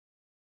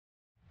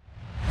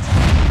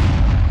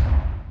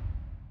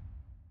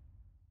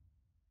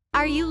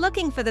Are you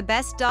looking for the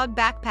best dog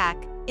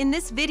backpack? In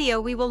this video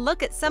we will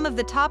look at some of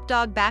the top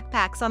dog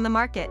backpacks on the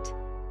market.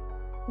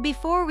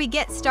 Before we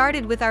get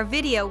started with our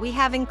video, we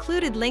have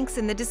included links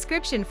in the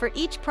description for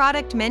each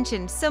product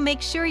mentioned, so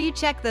make sure you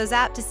check those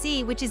out to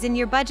see which is in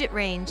your budget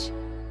range.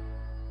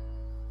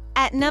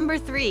 At number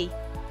 3.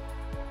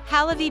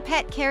 HALOVIE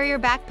Pet Carrier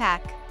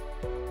Backpack.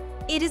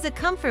 It is a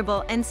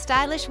comfortable and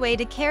stylish way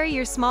to carry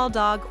your small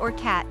dog or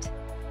cat.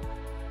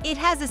 It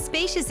has a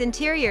spacious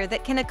interior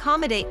that can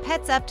accommodate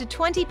pets up to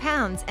 20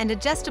 pounds and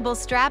adjustable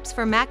straps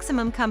for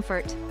maximum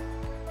comfort.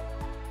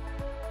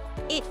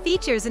 It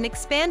features an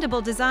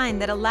expandable design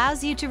that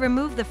allows you to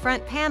remove the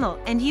front panel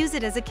and use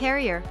it as a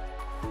carrier.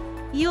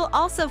 You'll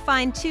also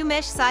find 2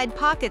 mesh side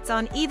pockets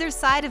on either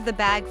side of the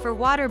bag for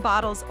water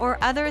bottles or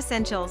other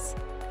essentials.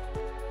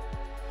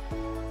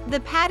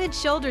 The padded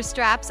shoulder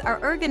straps are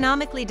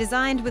ergonomically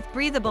designed with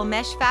breathable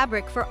mesh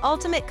fabric for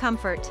ultimate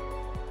comfort.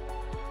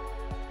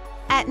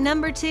 At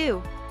number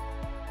 2.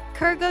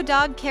 KURGO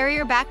Dog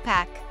Carrier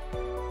Backpack.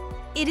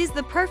 It is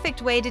the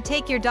perfect way to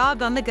take your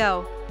dog on the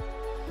go.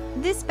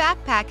 This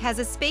backpack has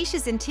a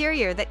spacious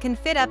interior that can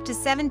fit up to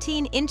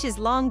 17 inches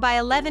long by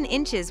 11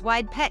 inches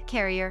wide pet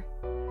carrier.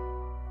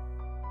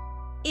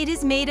 It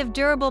is made of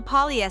durable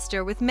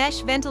polyester with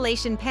mesh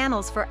ventilation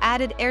panels for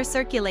added air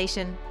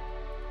circulation.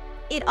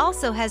 It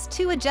also has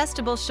 2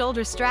 adjustable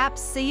shoulder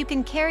straps so you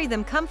can carry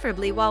them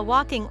comfortably while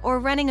walking or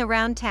running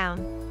around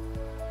town.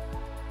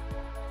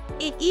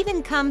 It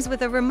even comes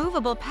with a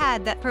removable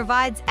pad that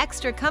provides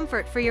extra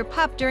comfort for your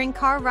pup during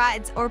car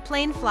rides or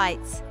plane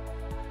flights.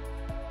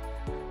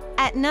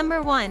 At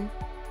number 1.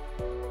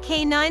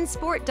 K9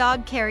 Sport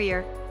Dog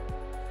Carrier.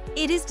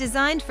 It is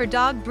designed for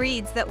dog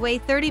breeds that weigh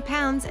 30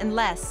 pounds and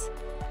less.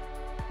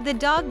 The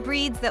dog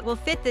breeds that will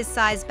fit this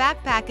size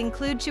backpack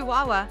include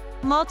Chihuahua,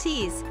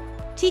 Maltese,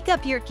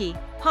 Teacup Yorkie,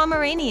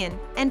 Pomeranian,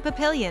 and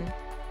Papillion.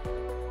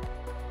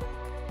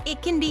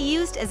 It can be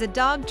used as a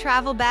dog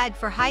travel bag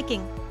for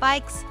hiking,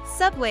 bikes,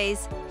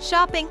 subways,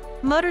 shopping,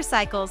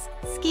 motorcycles,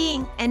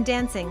 skiing, and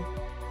dancing.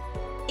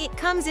 It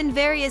comes in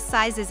various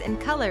sizes and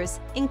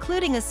colors,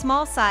 including a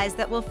small size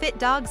that will fit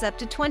dogs up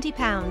to 20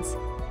 pounds.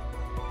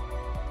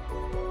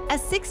 A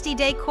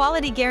 60-day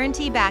quality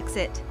guarantee backs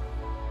it.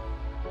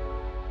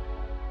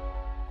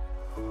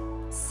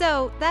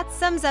 So, that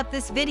sums up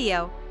this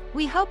video.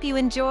 We hope you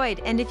enjoyed,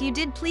 and if you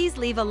did, please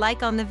leave a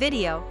like on the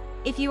video.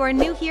 If you are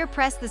new here,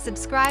 press the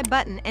subscribe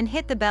button and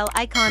hit the bell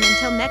icon.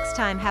 Until next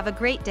time, have a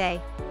great day.